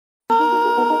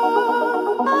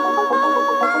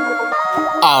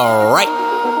Alright.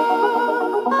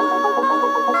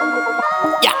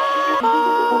 Yeah.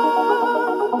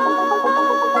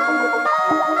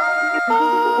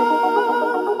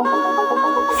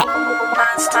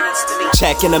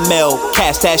 Check in the mail,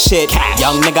 cash that shit.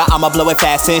 Young nigga, I'ma blow it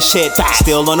fast and shit.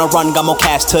 Still on the run, got more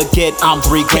cash to get. I'm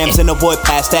 3 grams in the wood,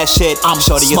 past that shit.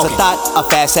 Shorty is a thought, a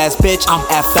fast ass bitch.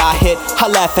 After I hit, I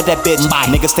laugh at that bitch.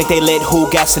 Niggas think they lit, who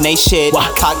gassing they shit.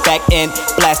 Cock back in,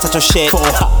 blast at your shit.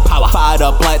 Fired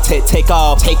up, blunt, take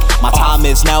off. My time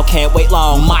is now, can't wait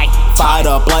long. Fired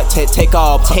up, blunt, take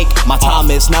off. My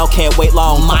time is now, can't wait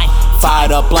long.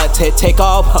 Fired up, blunt, take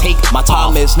off. My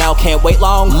time is now, can't wait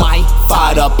long.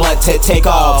 Fired up, blunt, take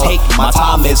off. My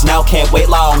time is now, can't wait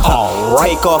long.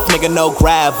 Take off, nigga, no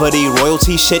gravity.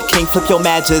 Royalty shit, king, flip your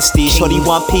majesty. Shorty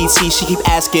want PC, she keep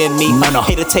asking me.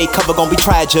 Hate to take cover, gon' be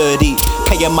tragedy.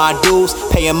 Paying my dues,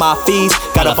 paying my fees.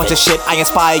 Got a bunch of shit I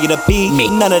inspire you to be.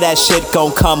 None of that shit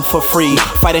gon' come for free.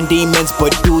 Fighting demons,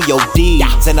 but do your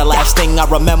deeds. And the last thing I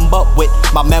remember with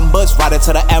my members, riding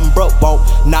to the ember, won't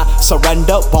not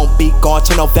surrender. Won't be gone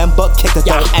till November. Kick the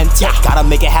door, enter. Gotta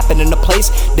make it happen in the place.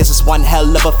 This is one hell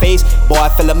of a phase. Boy, I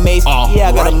feel amazed. Yeah,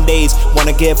 I got them days.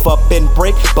 Wanna give up and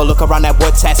break, but look around at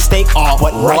what's at stake.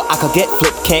 What more I could get?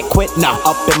 Flip, can't quit. Now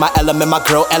up in my element, my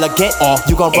girl elegant.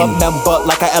 You gon' remember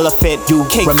like an elephant. You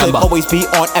can't flip, always be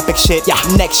on epic shit.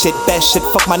 Next shit, best shit,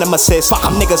 fuck my nemesis.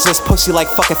 Niggas just pussy like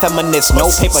fucking feminists.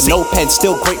 No paper, no pen,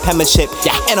 still great penmanship.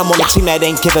 And I'm on the team that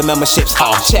ain't giving memberships.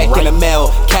 Check in the mail,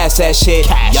 cash that shit.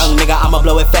 Young nigga, I'ma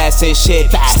blow it fast as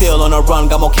shit. Still on the run,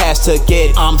 got more cash to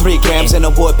get. 3 grams in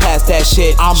the wood, past that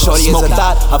shit. Shorty is a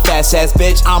thought, a fast ass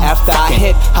bitch. After I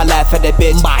hit, I laugh at that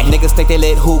bitch. Niggas think they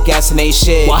lit, who gassing they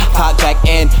shit. Cock back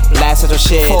in, blast at your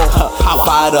shit.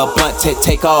 Fired up, blunt,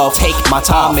 take off. My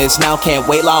time is now, can't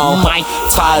wait long.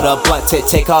 Fired up, blunt,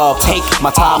 take off.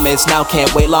 My time is now,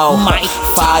 can't wait long.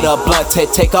 Fired up, blunt,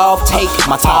 take off.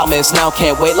 My time is now,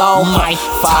 can't wait long.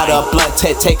 Fired up, blunt,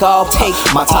 take off.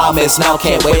 My time is now,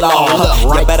 can't wait long.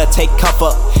 You better take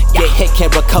cover. Get hit,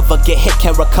 can't recover. Get hit,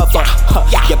 can't recover.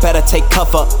 You better take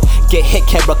cover. Get hit,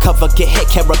 can't recover. Get hit,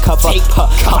 can't recover.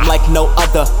 I'm like no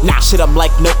other. Shit, I'm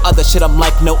like no other. Shit, I'm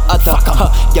like no other.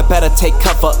 You better take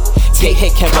cover. Get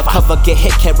hit, can't recover. Get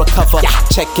hit, can't recover.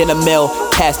 Check in the mail,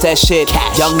 cash that shit.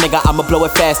 Young nigga, I'ma blow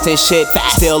it fast and shit.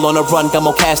 Still on the run, got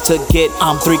more cash to get.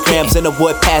 3 grams in the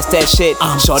wood, past that shit.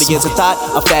 Shorty is a thought,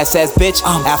 a fast ass bitch.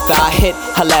 After I hit,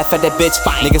 I laugh at that bitch.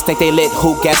 Niggas think they lit,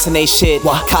 who gassing they shit.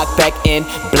 Cock back in,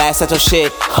 blast at your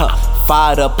shit.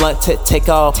 Fired up, blunt, take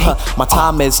off. My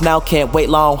time is now, can't wait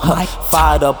long.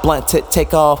 Fired up, blunt,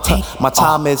 take off. My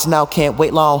time is now, can't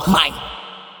wait long.